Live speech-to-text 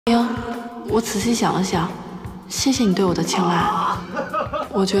英，我仔细想了想，谢谢你对我的青睐。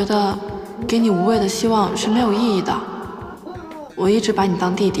我觉得给你无谓的希望是没有意义的。我一直把你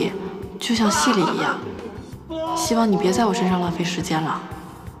当弟弟，就像戏里一样。希望你别在我身上浪费时间了。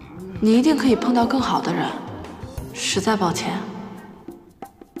你一定可以碰到更好的人。实在抱歉。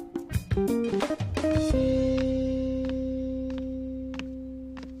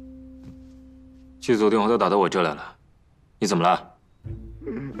剧组电话都打到我这来了，你怎么了？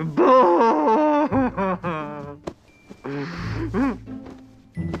不，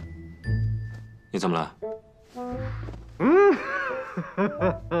你怎么了？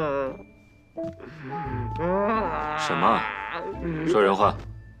什么？说人话。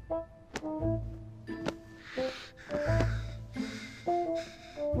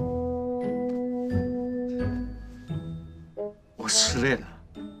我失恋了。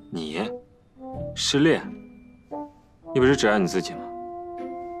你失恋？你不是只爱你自己吗？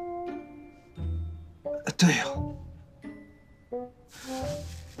对哦，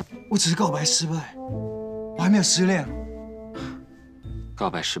我只是告白失败，我还没有失恋。告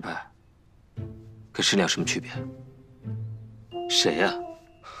白失败，跟失恋有什么区别？谁呀？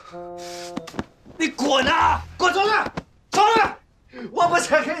你滚啊！滚出去！出去！我不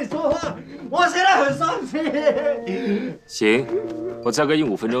想跟你说话，我现在很伤心。行，我再给你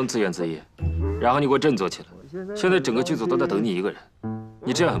5分钟自怨自艾，然后你给我振作起来。现在整个剧组都在等你一个人，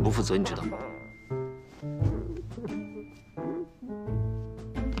你这样很不负责，你知道吗？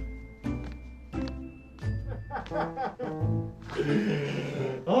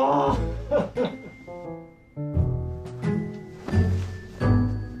哦。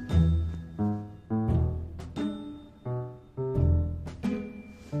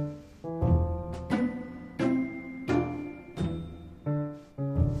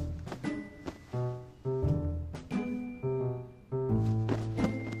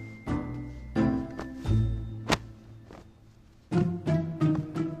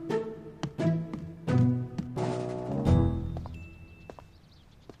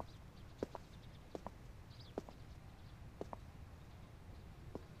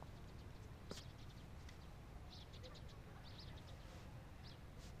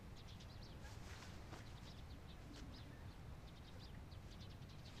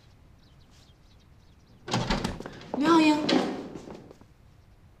刘小英，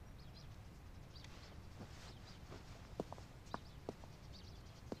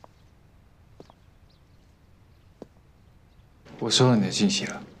我收到你的信息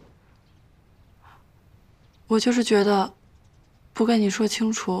了。我就是觉得，不跟你说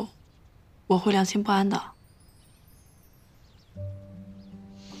清楚，我会良心不安的。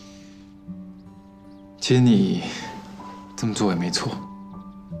其实你这么做也没错。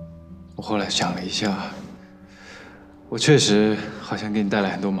我后来想了一下，我确实好像给你带来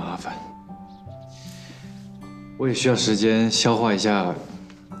很多麻烦，我也需要时间消化一下我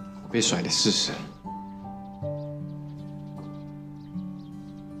被甩的事实。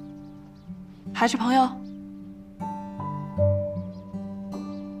还是朋友？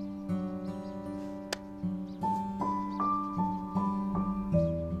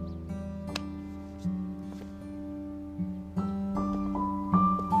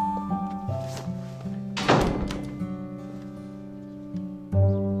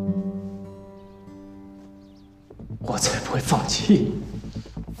我才不会放弃。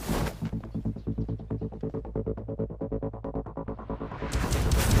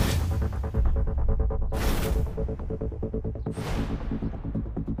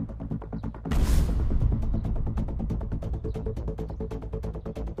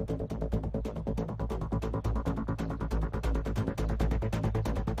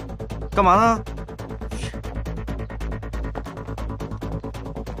干嘛呢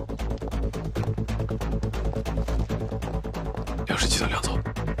？217到2走。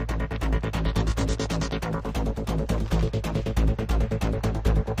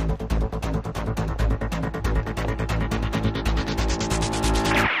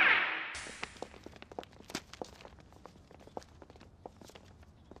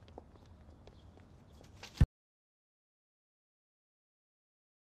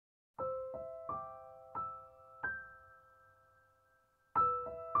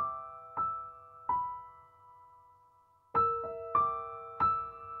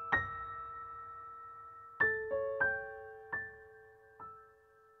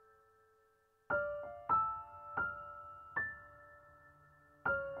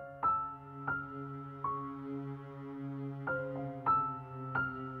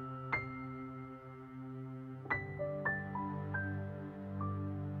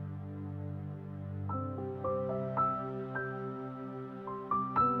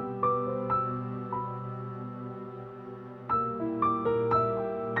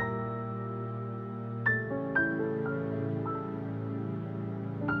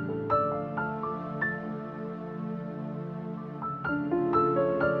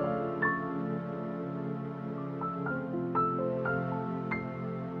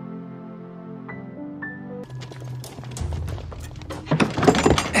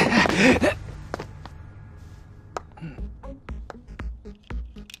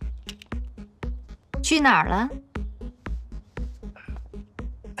去哪儿了？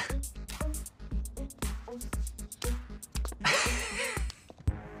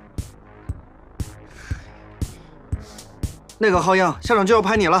那个浩英，校长就要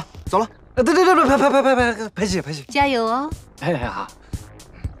拍你了，走了。对，拍戏。加油哦！哎呀，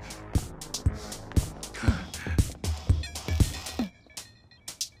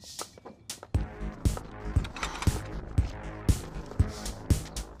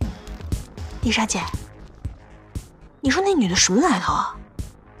丽莎姐，你说那女的什么来头啊？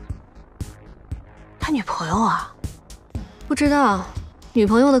他女朋友啊？不知道，女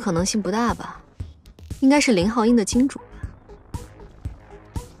朋友的可能性不大吧？应该是林浩英的金主。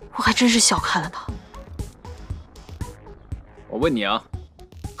我还真是小看了他。我问你啊，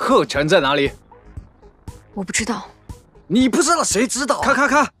贺晨在哪里？我不知道。你不知道谁知道？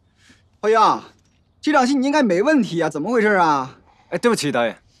咔！浩英，这场戏你应该没问题啊，怎么回事啊？哎，对不起，导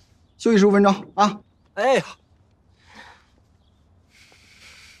演，休息15分钟啊。哎，好。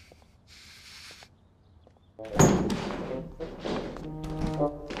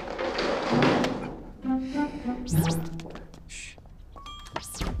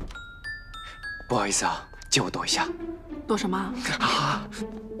不好意思啊，借我躲一下。躲什么？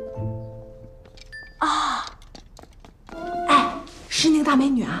哎，是那个大美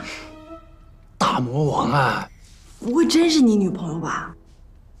女啊？大魔王啊！不会真是你女朋友吧？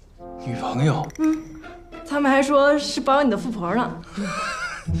女朋友？他们还说是包养你的富婆呢。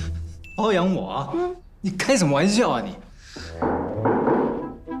包养我？你开什么玩笑啊你？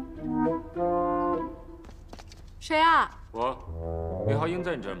谁啊？我，林浩英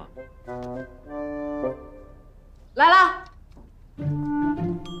在你这儿吗？来了。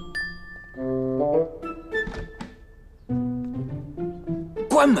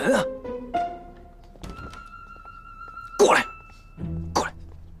关门啊！过来。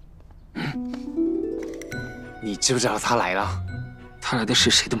你知不知道他来了？他来的事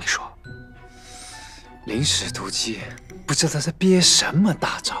谁都没说。临时突击，不知道在憋什么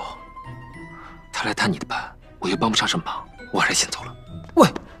大招。他来探你的班，我又帮不上什么忙，我还是先走了。喂，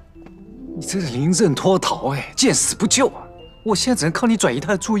你这是临阵脱逃哎，见死不救啊！我现在只能靠你转移他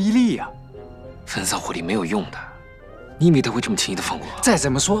的注意力啊。焚烧火力没有用的，你以为他会这么轻易的放过我？再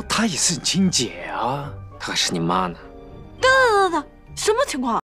怎么说，她也是你亲姐啊。她还是你妈呢。等，什么情况？